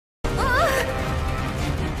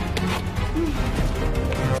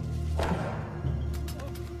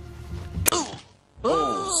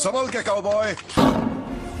Samolka, cowboy!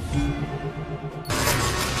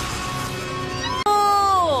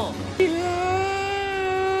 Oh!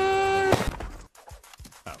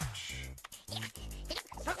 Ouch.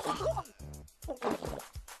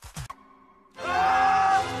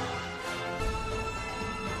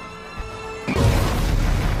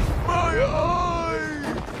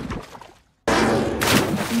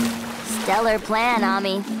 Stellar plan,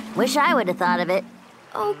 Ami. Wish I would have thought of it.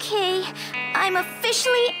 Okay, I'm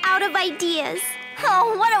officially out of ideas.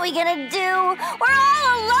 Oh, what are we gonna do? We're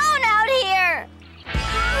all alone out here!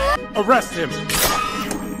 Arrest him!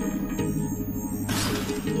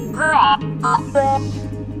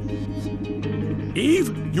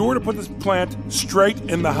 Eve, you were to put this plant straight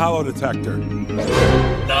in the hollow detector.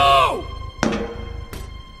 No!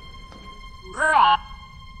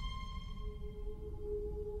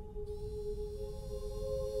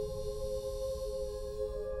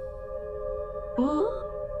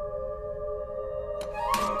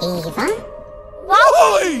 Eva?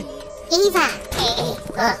 Wally! Eva!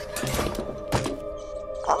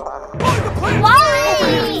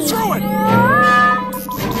 Wally! Throw it!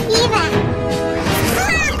 Eva!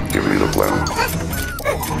 Give me the plan.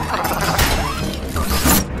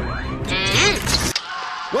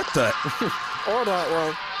 What the? Or that way.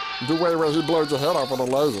 The way where he blows your head off with a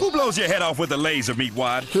laser. Who blows your head off with a laser,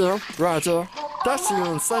 meatwad? Here, right here. That's you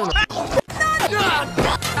insane.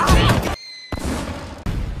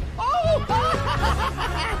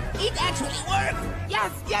 It actually worked!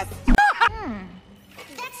 Yes, yes!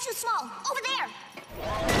 That's too small. Over there.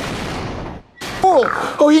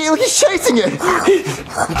 Oh, he's chasing it.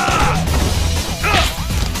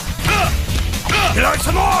 You like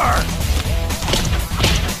some more?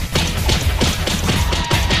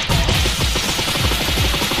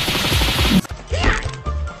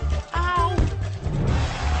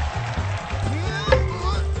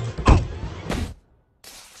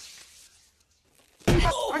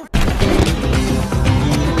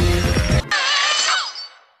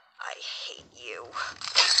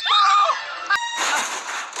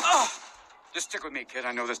 Just stick with me, kid.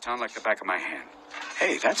 I know this town like the back of my hand.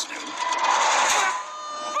 Hey, that's new.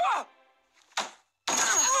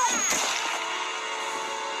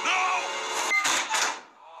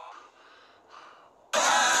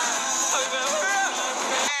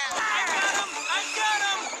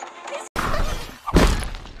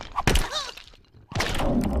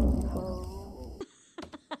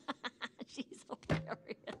 She's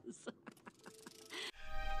hilarious.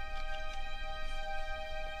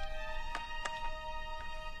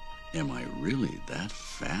 Am I really that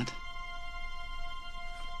fat?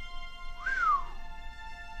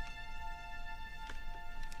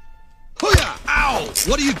 Ow!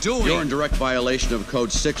 What are you doing? You're in direct violation of Code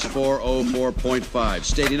 6404.5,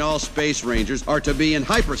 stating all Space Rangers are to be in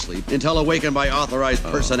hypersleep until awakened by authorized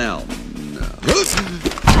personnel. No.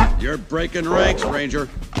 You're breaking ranks, Ranger.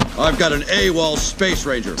 I've got an AWOL Space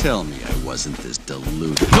Ranger. Tell me I wasn't this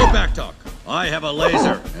deluded. No back talk. I have a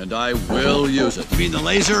laser, and I will use it. You mean the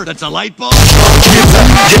laser that's a light bulb?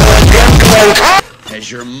 Has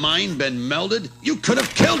your mind been melded? You could have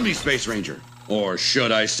killed me, Space Ranger. Or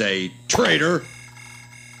should I say, traitor?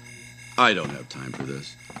 I don't have time for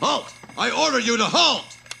this. Halt! I order you to halt!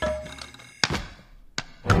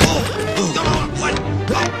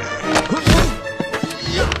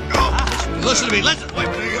 Listen to me, listen! Wait.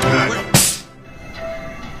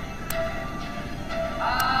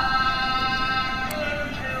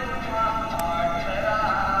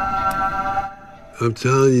 I'm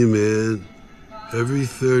telling you, man, every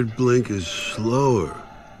third blink is slower.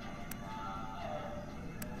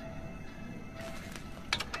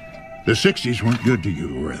 The 60s weren't good to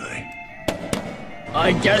you, were they?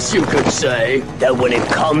 I guess you could say that when it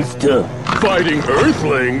comes to fighting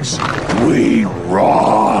Earthlings, we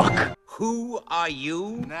rock. Who are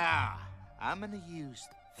you? Now, I'm gonna use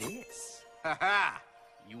this. Ha-ha!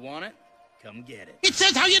 You want it? Come get it. It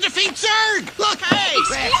says how you defeat Zerg! Look! Hey!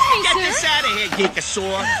 Excuse me, Get sir? this out of here,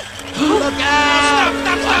 Geekasaur! Look out!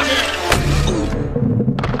 Stop!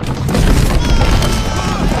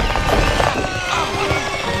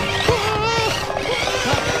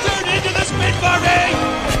 Turn into the spit buggy!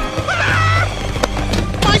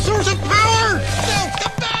 My source of power! No!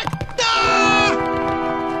 Come back! No!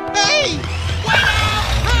 Hey! Wait out!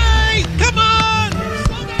 Hey! Come on!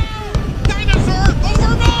 Slow down! Dinosaur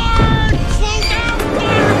overboard! Slow down!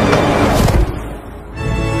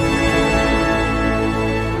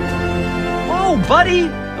 Whoa, buddy!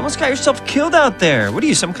 Almost got yourself killed out there. What are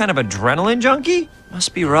you, some kind of adrenaline junkie?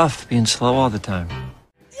 Must be rough being slow all the time.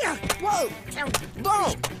 Yeah, whoa!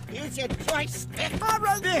 Whoa! Where's your joystick? I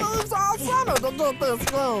rake leaves all summer to get this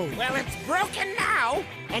thing. Well, it's broken now.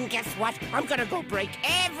 And guess what? I'm gonna go break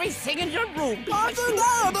everything in your room because you you're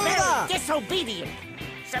dare do very that? disobedient.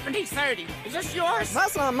 70-30. Is this yours?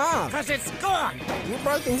 That's not mine. Because it's gone. You're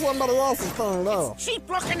breaking somebody else's thing, though. Cheap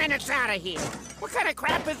looking and it's out of here. What kind of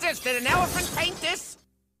crap is this? Did an elephant paint this?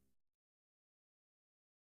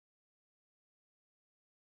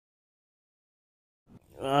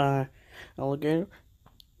 Alligator?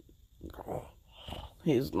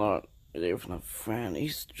 He's not even a friend.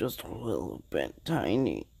 He's just a little bit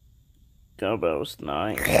tiny. Gobbo's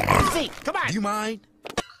nice. See, come on. Do you mind?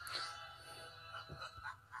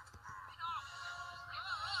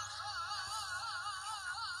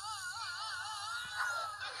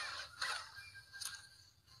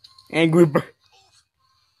 Angry Bird.